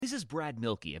This is Brad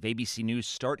Milkey of ABC News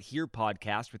Start Here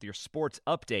podcast with your sports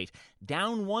update.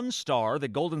 Down one star, the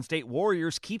Golden State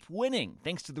Warriors keep winning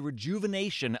thanks to the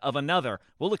rejuvenation of another.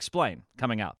 We'll explain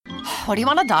coming up. What do you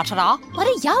want a da-da-da? What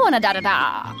do you want a da-da-da?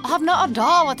 I have no idea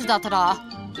what a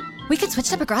da-da-da. We could switch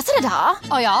to Progressa da.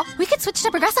 Oh yeah? We could switch to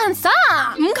Progressa and sa.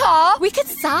 Okay. We could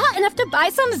sa and have to buy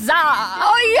some za.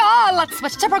 Oh yeah, let's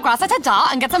switch to Progressa to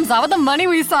da and get some za with the money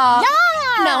we saw. Yeah!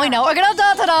 Now we know we're gonna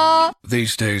da-da-da.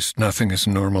 These days, nothing is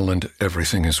normal and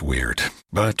everything is weird.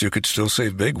 But you could still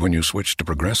save big when you switch to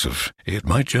Progressive. It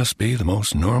might just be the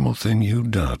most normal thing you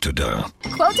da-to-da.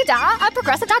 Quote to da at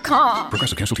Progressive.com.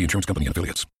 Progressive Casualty Insurance Company and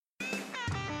Affiliates.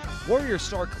 Warriors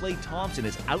star Klay Thompson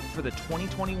is out for the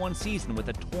 2021 season with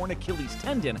a torn Achilles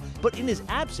tendon, but in his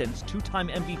absence, two-time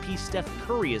MVP Steph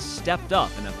Curry has stepped up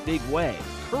in a big way.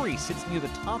 Curry sits near the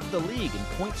top of the league in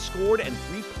points scored and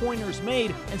three-pointers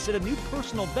made and set a new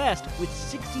personal best with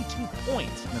 62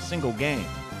 points in a single game.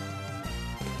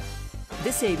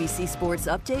 This ABC Sports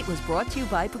Update was brought to you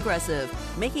by Progressive,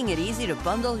 making it easy to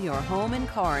bundle your home and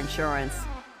car insurance.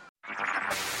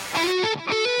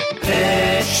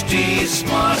 HD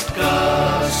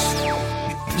Smartcast.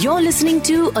 You're listening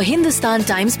to a Hindustan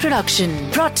Times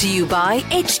production brought to you by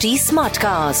HD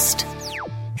Smartcast.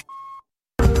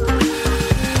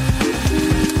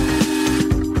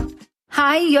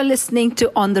 Hi, you're listening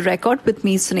to On the Record with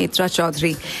me, Sunetra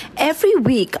Choudhury. Every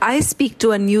week, I speak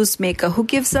to a newsmaker who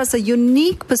gives us a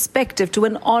unique perspective to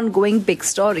an ongoing big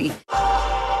story.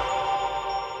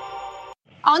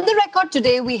 On the record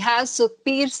today, we have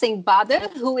Sukhbir Singh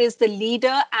Badal, who is the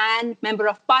leader and member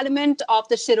of parliament of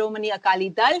the Shiromani Akali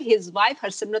Dal. His wife,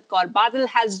 Harsimrat Kaur Badal,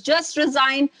 has just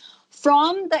resigned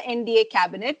from the NDA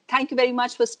cabinet. Thank you very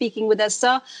much for speaking with us,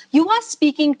 sir. You are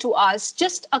speaking to us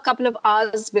just a couple of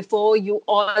hours before you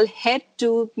all head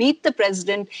to meet the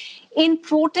president in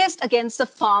protest against the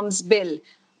farms bill.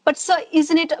 But, sir,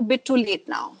 isn't it a bit too late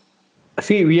now?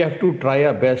 See, we have to try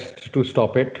our best to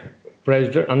stop it.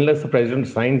 Unless the president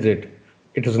signs it,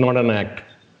 it is not an act.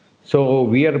 So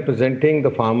we are representing the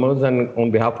farmers, and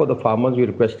on behalf of the farmers, we are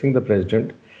requesting the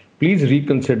president, please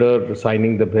reconsider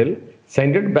signing the bill,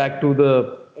 send it back to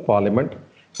the parliament,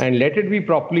 and let it be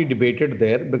properly debated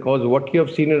there, because what you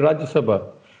have seen in Rajya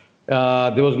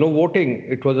Sabha, there was no voting.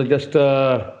 It was just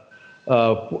the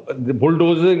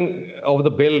bulldozing of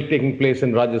the bill taking place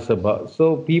in Rajya Sabha.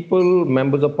 So people,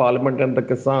 members of parliament and the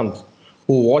Kisans,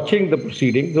 who are watching the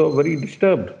proceedings are very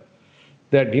disturbed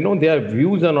that, their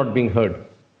views are not being heard.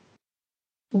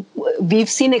 We've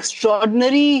seen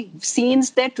extraordinary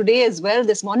scenes there today as well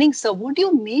this morning. So what do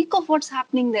you make of what's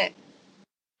happening there?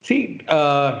 See,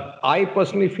 I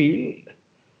personally feel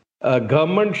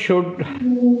government should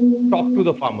talk to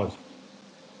the farmers.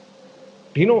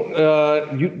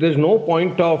 There's no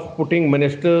point of putting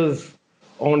ministers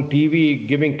on TV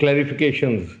giving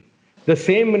clarifications. The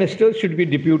same ministers should be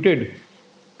deputed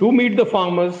to meet the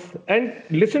farmers and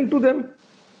listen to them.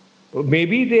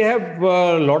 Maybe they have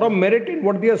a lot of merit in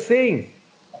what they are saying.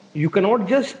 You cannot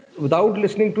just, without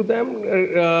listening to them,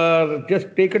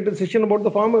 just take a decision about the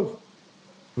farmers.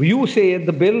 You say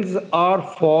the bills are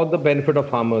for the benefit of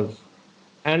farmers.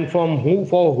 And for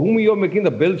whom you are making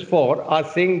the bills for are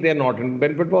saying they're not in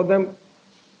benefit for them.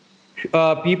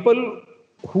 People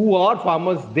who are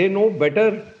farmers, they know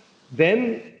better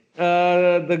than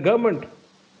the government.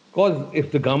 Because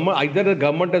if either the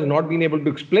government has not been able to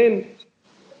explain,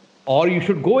 or you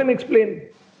should go and explain.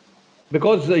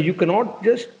 Because you cannot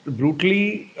just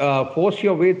brutally force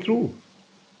your way through.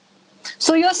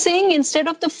 So you're saying instead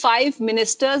of the 5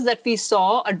 ministers that we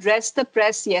saw address the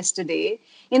press yesterday,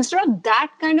 instead of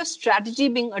that kind of strategy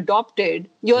being adopted,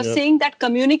 you're saying that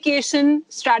communication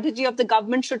strategy of the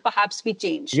government should perhaps be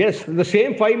changed. Yes, the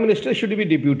same 5 ministers should be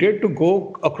deputed to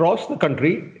go across the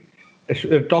country,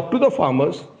 talk to the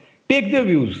farmers, take their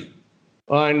views.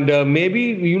 And maybe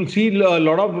you'll see a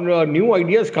lot of new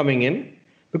ideas coming in.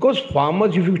 Because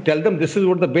farmers, if you tell them this is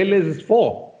what the bill is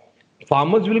for,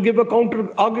 farmers will give a counter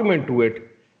argument to it.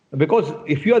 Because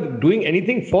if you are doing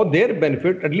anything for their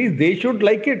benefit, at least they should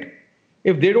like it.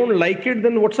 If they don't like it,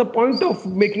 then what's the point of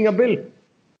making a bill?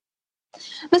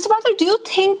 Mr. Badal, do you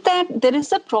think that there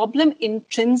is a problem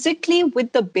intrinsically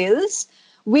with the bills,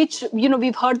 which,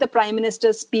 we've heard the Prime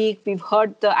Minister speak, we've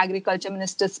heard the Agriculture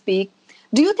Minister speak.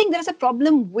 Do you think there's a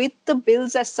problem with the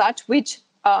bills as such, which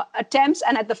attempts,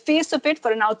 and at the face of it,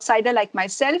 for an outsider like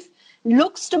myself,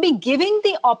 looks to be giving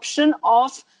the option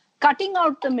of cutting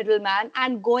out the middleman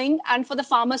and for the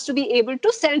farmers to be able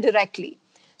to sell directly?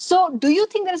 So do you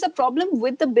think there is a problem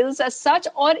with the bills as such,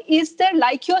 or is there,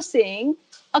 like you're saying,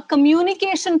 a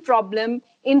communication problem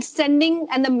in sending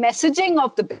and the messaging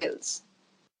of the bills?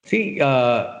 See,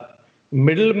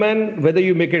 middlemen, whether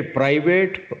you make it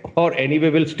private or anyway,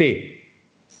 will stay.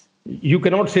 You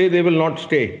cannot say they will not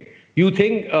stay. You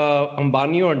think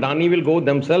Ambani or Adani will go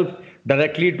themselves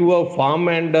directly to a farm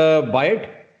and buy it?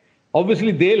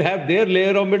 Obviously, they'll have their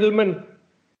layer of middlemen.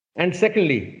 And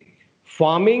secondly,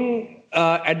 farming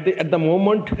at the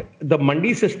moment, the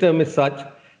mandi system is such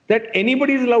that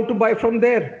anybody is allowed to buy from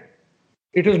there.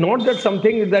 It is not that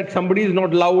somebody is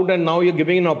not allowed and now you're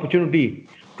giving an opportunity.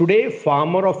 Today,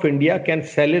 farmer of India can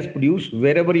sell his produce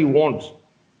wherever he wants.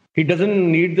 He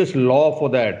doesn't need this law for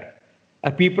that.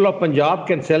 People of Punjab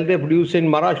can sell their produce in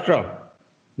Maharashtra.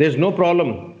 There's no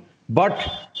problem. But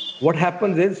what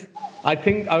happens is, I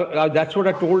think that's what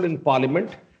I told in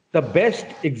Parliament. The best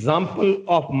example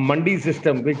of mandi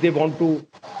system, which they want to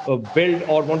build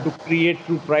or want to create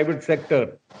through private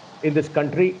sector in this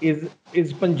country,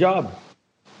 is Punjab.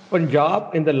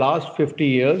 Punjab, in the last 50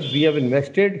 years, we have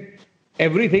invested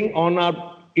everything on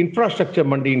our infrastructure,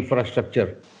 mandi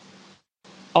infrastructure.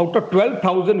 Out of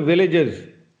 12,000 villages,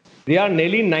 there are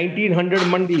nearly 1,900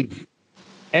 mandis.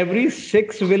 Every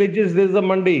 6 villages, there's a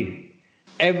mandi.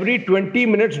 Every 20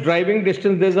 minutes driving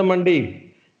distance, there's a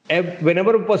mandi.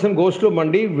 Whenever a person goes to a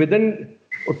mandi, within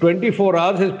 24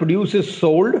 hours, his produce is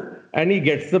sold and he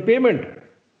gets the payment.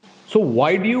 So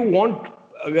why do you want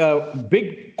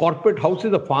big corporate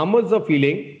houses? The farmers are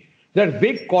feeling that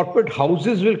big corporate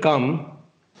houses will come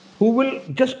who will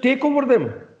just take over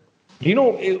them. You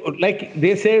know, like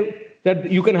they say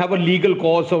that you can have a legal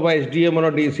cause of a SDM or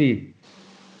a DC.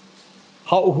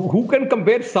 Who can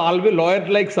compare Salve, lawyer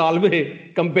like Salve,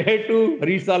 compared to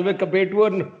Harish Salve, compared to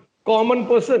a common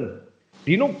person?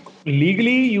 You know,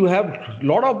 legally you have a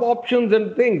lot of options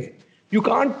and things. You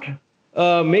can't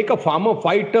make a farmer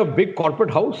fight a big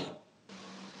corporate house.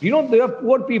 You know, they are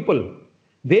poor people.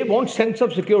 They want sense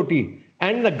of security.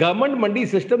 And the government mandi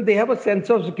system, they have a sense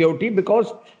of security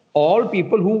because all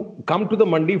people who come to the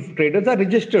mandi traders are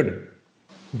registered.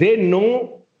 They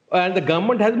know, and the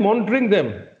government has monitoring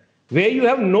them. Where you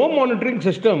have no monitoring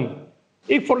system,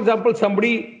 if, for example,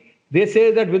 they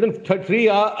say that within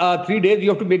 3 days you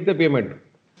have to make the payment.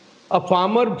 A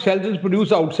farmer sells his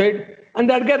produce outside and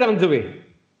that guy runs away.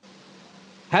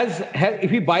 If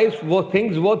he buys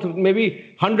things worth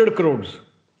maybe 100 crores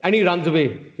and he runs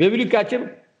away, where will you catch him?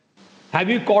 Have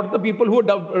you caught the people who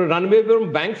run away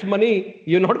from banks' money?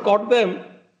 You've not caught them.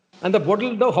 And how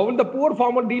will the poor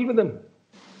farmer deal with them?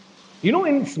 You know,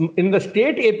 in the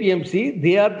state APMC,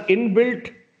 there are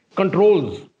inbuilt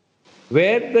controls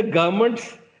where the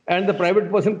governments and the private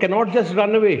person cannot just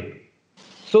run away.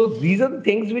 So these are the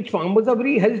things which farmers are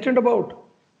very hesitant about.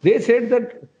 They said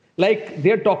that, like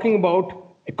they're talking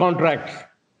about contracts.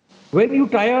 When you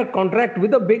tie a contract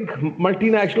with a big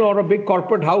multinational or a big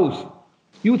corporate house,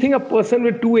 you think a person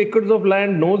with 2 acres of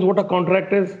land knows what a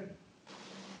contract is?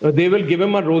 They will give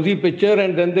him a rosy picture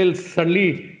and then they'll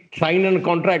suddenly sign a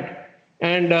contract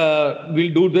and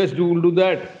we'll do this, we'll do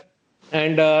that.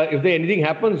 And if anything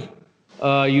happens,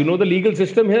 you know the legal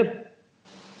system here.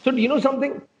 So you know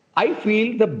something? I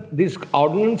feel that these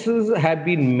ordinances have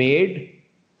been made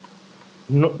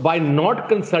by not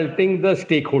consulting the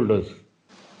stakeholders.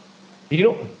 You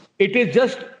know, it is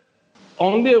just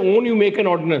on their own you make an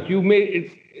ordinance.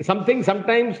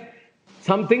 Sometimes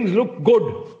some things look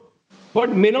good,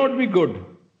 but may not be good.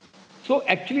 So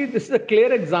actually this is a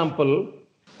clear example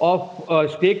of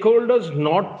stakeholders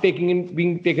not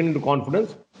being taken into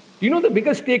confidence. You know the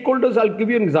biggest stakeholders, I'll give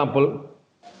you an example.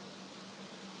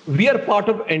 We are part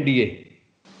of NDA.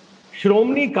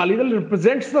 Shiromani Akali Dal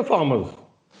represents the farmers.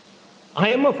 I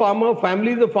am a farmer,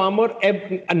 family is a farmer,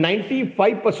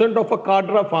 95% of a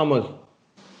cadre are farmers.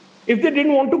 If they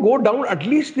didn't want to go down, at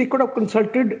least they could have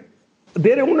consulted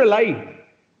their own ally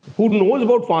who knows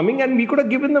about farming, and we could have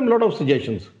given them a lot of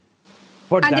suggestions.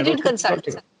 But and they did consult.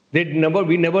 We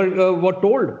never were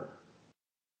told.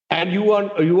 And you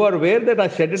are aware that I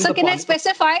said it. So can I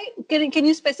specify? Can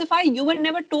you specify? You were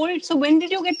never told. So when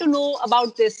did you get to know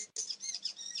about this?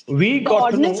 The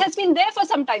ordinance has been there for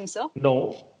some time, sir.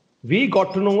 No, we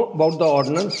got to know about the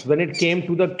ordinance when it came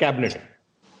to the cabinet.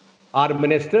 Our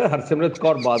minister, Harsimrat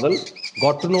Kaur Badal,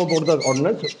 got to know about the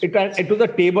ordinance. It was a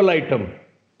table item.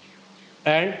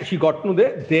 And she got to know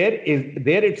there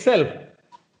itself.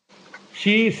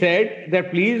 She said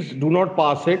that please do not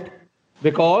pass it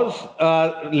because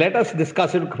let us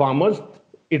discuss it with farmers.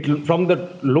 From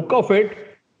the look of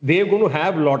it, they're going to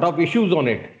have a lot of issues on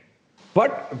it.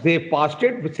 But they passed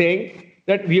it saying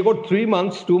that we got 3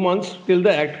 months, 2 months till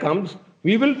the act comes.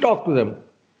 We will talk to them.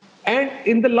 And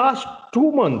in the last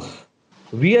 2 months,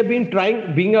 we have been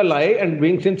trying, being a lie and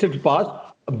since it's passed,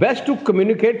 best to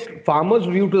communicate farmers'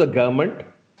 view to the government.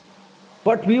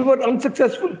 But we were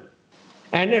unsuccessful.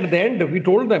 And at the end, we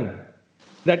told them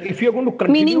that if you're going to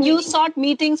continue... Meaning you sought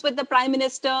meetings with the Prime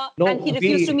Minister and he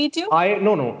refused to meet you?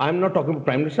 No, I'm not talking about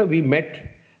Prime Minister. We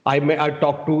met. I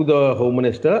talked to the Home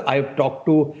Minister. I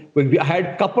had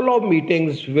a couple of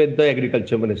meetings with the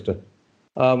Agriculture Minister,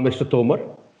 Mr. Tomar.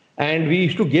 And we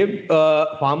used to give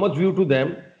farmers' view to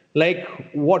them, like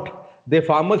what the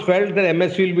farmers felt that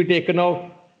MSP will be taken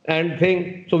off and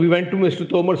thing. So we went to Mr.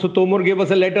 Tomar. So Tomar gave us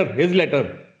a letter, his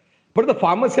letter. But the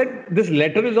farmer said this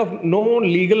letter is of no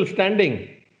legal standing.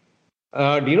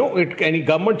 Any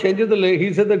government changes the law,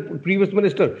 he said the previous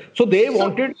minister. So they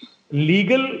wanted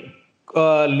legal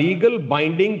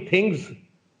binding things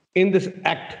in this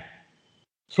act,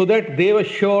 so that they were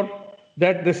sure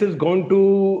that this is going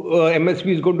to MSP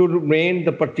is going to remain,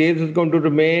 the purchase is going to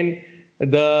remain,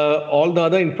 all the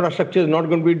other infrastructure is not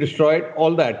going to be destroyed,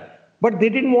 all that. But they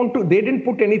didn't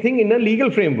put anything in a legal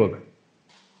framework.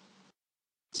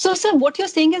 So, sir, what you're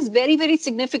saying is very, very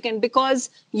significant, because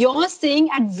you're saying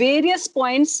at various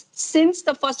points since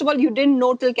first of all, you didn't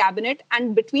know till cabinet,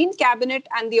 and between cabinet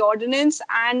and the ordinance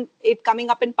and it coming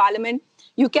up in parliament,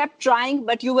 you kept trying,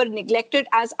 but you were neglected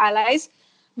as allies.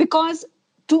 Because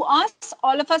to us,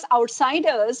 all of us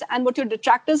outsiders, and what your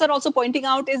detractors are also pointing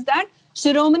out is that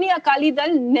Shiromani Akali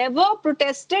Dal never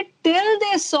protested till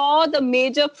they saw the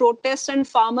major protests and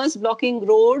farmers blocking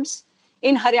roads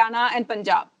in Haryana and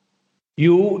Punjab.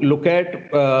 You look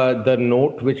at the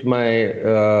note which my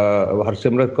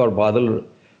Harsimrat Kaur Badal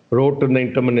wrote in the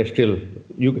interministerial.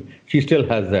 She still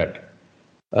has that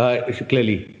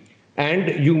clearly.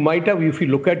 And you might have, if you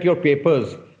look at your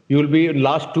papers, you will be in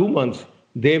last 2 months.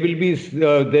 They'll be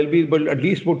at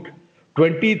least put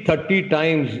 20, 30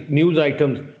 times news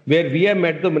items where we have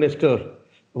met the minister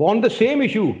on the same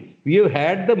issue. We have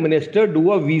had the minister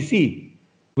do a VC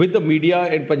with the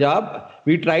media in Punjab.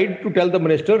 We tried to tell the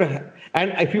minister.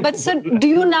 And if you, but sir, do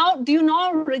you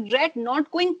now regret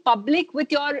not going public with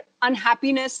your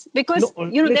unhappiness? Because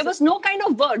there was no kind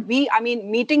of word.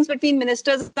 Meetings between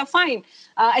ministers are fine,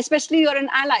 especially you're an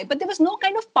ally. But there was no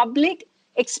kind of public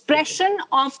expression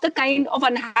of the kind of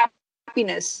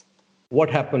unhappiness. What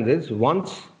happens is,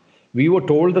 once we were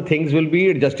told the things will be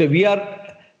adjusted, we are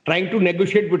trying to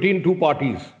negotiate between two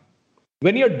parties.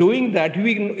 When you're doing that,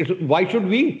 why should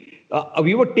we?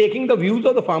 We were taking the views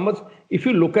of the farmers. If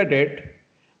you look at it,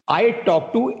 I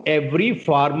talked to every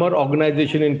farmer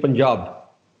organization in Punjab.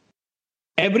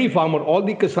 Every farmer, all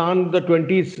the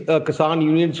 20 Kisan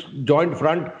unions joined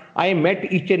front. I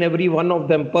met each and every one of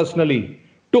them personally,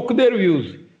 took their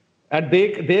views. And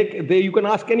you can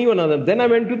ask any one of them. Then I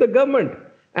went to the government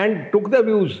and took their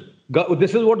views.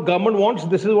 This is what government wants.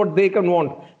 This is what they can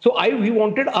want. So we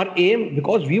wanted our aim,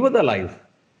 because we were the allies.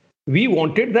 We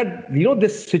wanted that,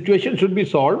 this situation should be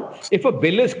solved. If a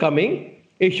bill is coming,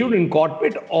 it should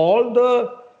incorporate all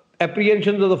the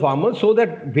apprehensions of the farmers, so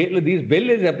that this bill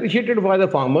is appreciated by the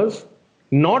farmers,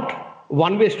 not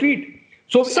one-way street.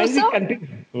 So sir,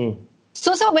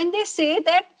 when they say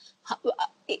that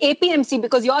APMC,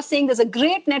 because you're saying there's a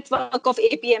great network of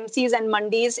APMCs and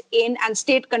mandis and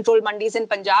state-controlled mandis in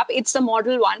Punjab, it's the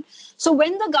model one. So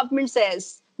when the government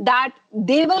says that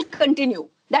they will continue,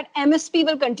 that MSP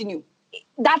will continue,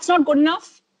 that's not good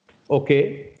enough?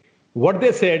 Okay. What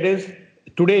they said is,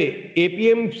 today,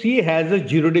 APMC has a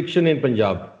jurisdiction in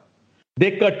Punjab.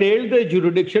 They curtailed the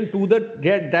jurisdiction to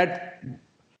that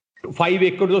 5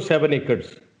 acres or 7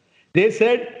 acres. They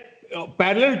said,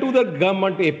 parallel to the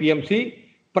government APMC,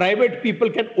 private people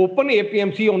can open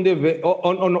APMC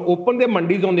open their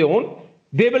mandis on their own.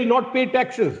 They will not pay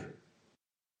taxes.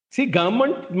 See,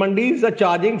 government mandis are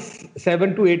charging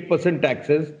 7 to 8%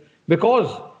 taxes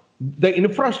because the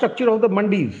infrastructure of the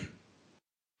mandis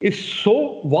is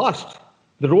so vast.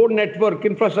 The road network,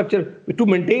 infrastructure, to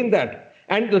maintain that.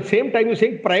 And at the same time, you're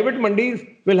saying private mandis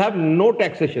will have no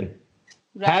taxation.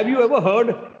 Right. Have you ever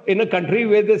heard in a country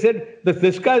where they said that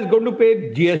this guy is going to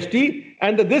pay GST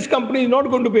and that this company is not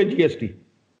going to pay GST?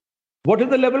 What is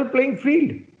the level playing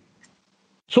field?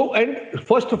 So, and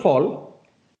first of all,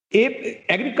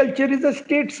 agriculture is a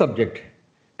state subject,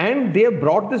 and they have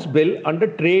brought this bill under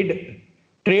trade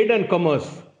and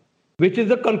commerce, which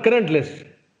is a concurrent list.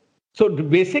 So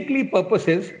basically, purpose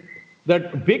is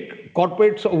that big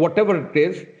corporates or whatever it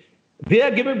is,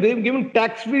 they've given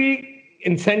tax-free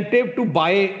incentive to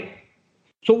buy.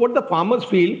 So what the farmers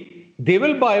feel, they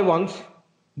will buy once.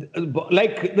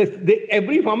 Like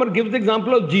every farmer gives the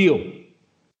example of Geo.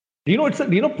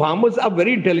 Farmers are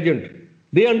very intelligent.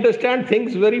 They understand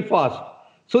things very fast.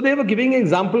 So they were giving an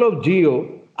example of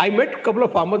Geo. I met a couple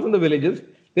of farmers in the villages.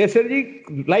 They said,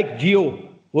 like Geo,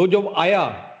 wo jab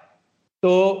aaya,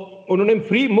 तो उन्होंने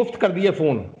free मुफ्त कर दिया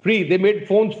phone free they made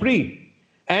phones free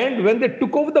And when they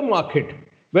took over the market,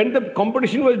 when the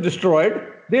competition was destroyed,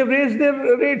 they raised their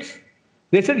rates.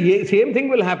 They said, same thing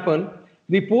will happen.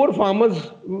 The poor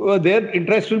farmers, their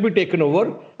interest will be taken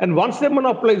over. And once they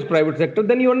monopolize private sector,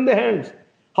 then you're in their hands.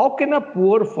 How can a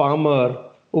poor farmer,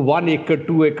 1 acre,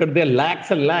 2 acre, there are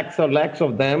lakhs and lakhs or lakhs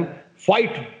of them,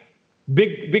 fight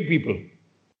big people?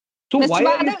 So Mr. why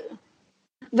are you...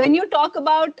 When you talk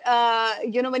about,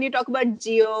 when you talk about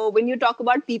Geo, when you talk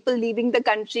about people leaving the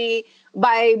country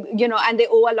by, and they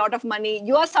owe a lot of money,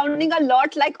 you are sounding a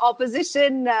lot like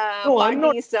opposition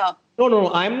parties, sir.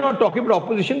 No, I'm not talking about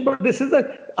opposition, but this is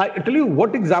I tell you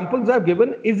what examples I've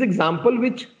given is example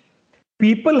which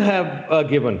people have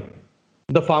given,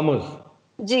 the farmers.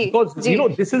 Because,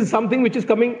 this is something which is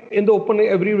coming in the open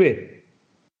every way.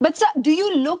 But sir, do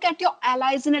you look at your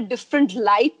allies in a different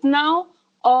light now?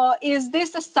 Or is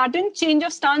this a sudden change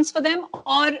of stance for them?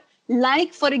 Or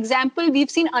like, for example, we've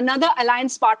seen another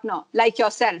alliance partner like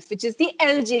yourself, which is the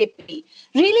LJP,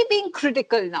 really being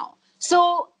critical now.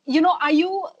 So, are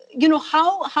you,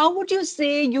 how would you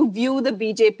say you view the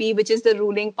BJP, which is the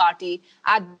ruling party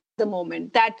at the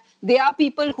moment, that they are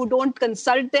people who don't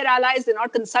consult their allies, they're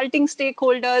not consulting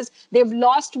stakeholders, they've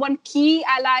lost one key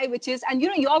ally, which is, and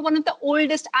you're one of the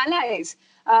oldest allies,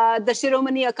 the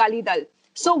Shiromani Akali Dal.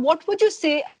 So what would you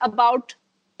say about,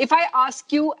 if I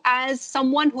ask you as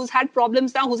someone who's had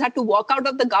problems now, who's had to walk out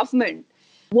of the government,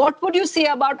 what would you say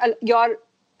about your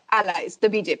allies, the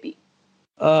BJP?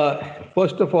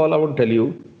 First of all, I want to tell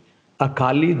you,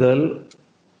 Akali Dal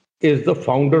is the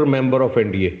founder member of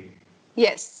NDA.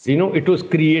 Yes. It was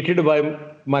created by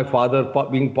my father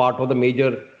being part of the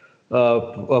major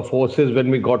forces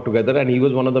when we got together, and he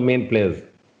was one of the main players.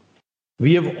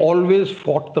 We have always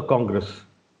fought the Congress.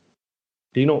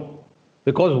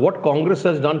 Because what Congress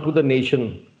has done to the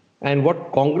nation and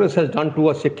what Congress has done to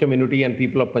a Sikh community and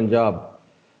people of Punjab,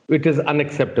 it is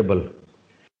unacceptable.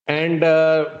 And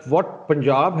what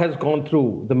Punjab has gone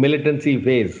through, the militancy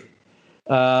phase,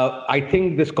 I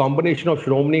think this combination of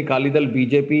Shiromani Akali Dal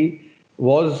BJP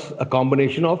was a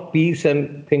combination of peace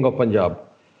and thing of Punjab.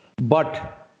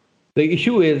 But the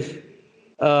issue is,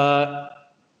 NDA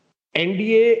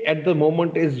at the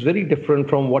moment is very different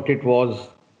from what it was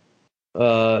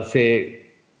say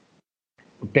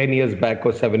 10 years back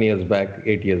or 7 years back,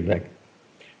 8 years back.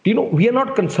 We are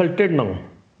not consulted now.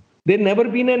 There never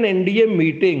been an NDA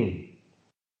meeting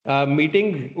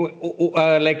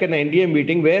like an NDA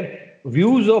meeting where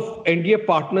views of NDA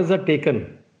partners are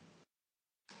taken.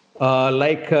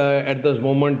 At this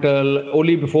moment,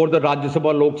 only before the Rajya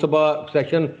Sabha, Lok Sabha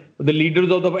session, the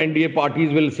leaders of the NDA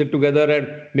parties will sit together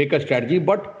and make a strategy.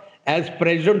 But as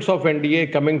presidents of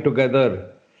NDA coming together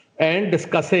and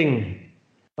discussing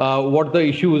what the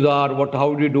issues are,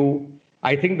 how do you do,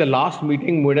 I think the last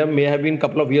meeting may have been a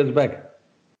couple of years back.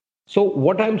 So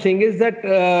what I'm saying is that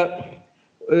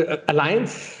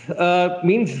alliance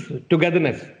means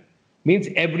togetherness, means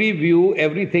every view,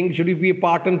 everything should be a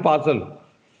part and parcel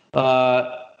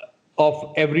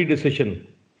of every decision.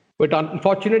 But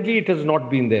unfortunately, it has not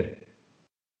been there.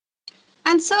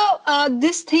 And so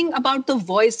this thing about the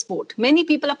voice vote, many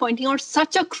people are pointing out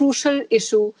such a crucial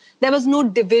issue. There was no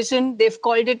division. They've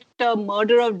called it a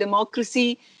murder of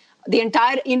democracy. The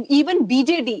entire, even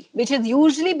BJD, which has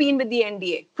usually been with the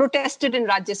NDA, protested in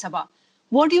Rajya Sabha.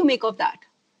 What do you make of that?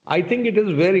 I think it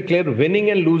is very clear. Winning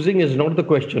and losing is not the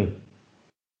question.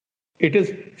 It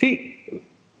is,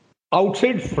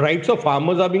 outside rights of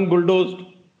farmers are being bulldozed,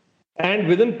 and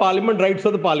within parliament, rights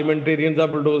of the parliamentarians are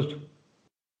bulldozed.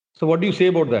 So what do you say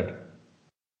about that?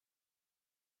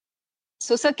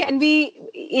 So, sir,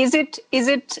 is it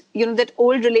that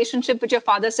old relationship which your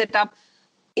father set up,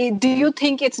 do you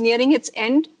think it's nearing its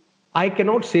end? I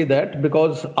cannot say that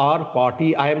because our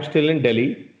party, I am still in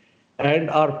Delhi, and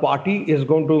our party is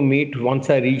going to meet once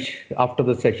I reach after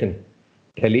the session,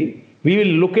 Delhi. We will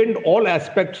look into all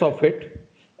aspects of it,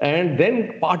 and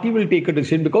then party will take a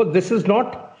decision, because this is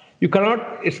not,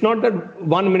 it's not that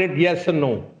 1 minute yes and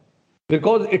no,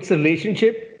 because it's a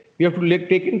relationship. You have to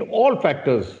take into all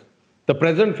factors, the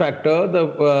present factor,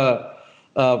 the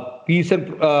peace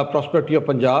and prosperity of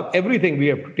Punjab, everything we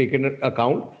have to take into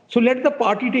account. So let the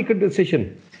party take a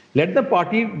decision. Let the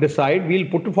party decide. We'll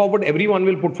put forward, everyone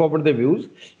will put forward their views.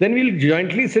 Then we'll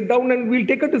jointly sit down and we'll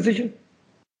take a decision.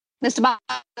 Mr.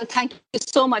 Badal, thank you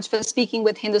so much for speaking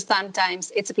with Hindustan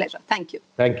Times. It's a pleasure. Thank you.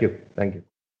 Thank you. Thank you.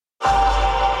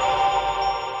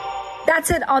 That's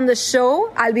it on the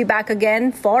show. I'll be back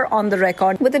again for On the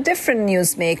Record with a different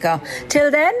newsmaker.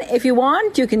 Till then, if you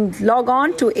want, you can log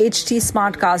on to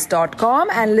htsmartcast.com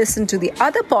and listen to the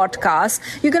other podcasts.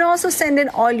 You can also send in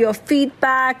all your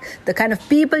feedback, the kind of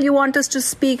people you want us to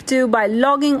speak to by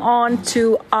logging on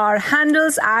to our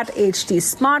handles at HT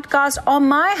Smartcast or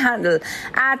my handle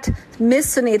at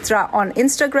Miss Sunetra on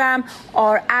Instagram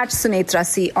or at Sunetra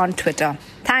C on Twitter.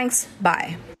 Thanks.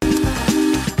 Bye.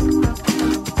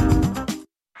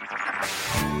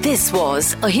 This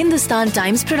was a Hindustan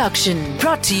Times production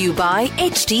brought to you by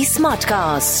HT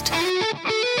Smartcast.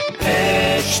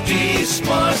 HT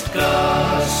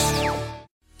Smartcast.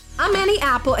 I'm Annie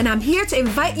Apple, and I'm here to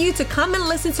invite you to come and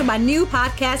listen to my new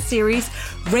podcast series,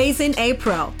 Raising a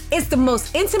Pro. It's the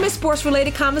most intimate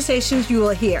sports-related conversations you will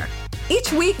hear.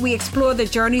 Each week, we explore the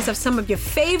journeys of some of your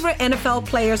favorite NFL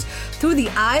players through the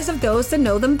eyes of those that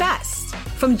know them best.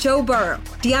 From Joe Burrow,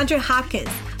 DeAndre Hopkins,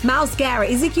 Myles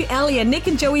Garrett, Ezekiel Elliott, Nick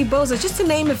and Joey Bosa, just to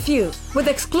name a few. With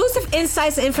exclusive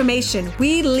insights and information,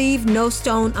 we leave no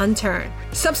stone unturned.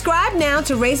 Subscribe now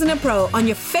to Raising a Pro on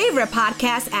your favorite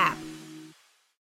podcast app.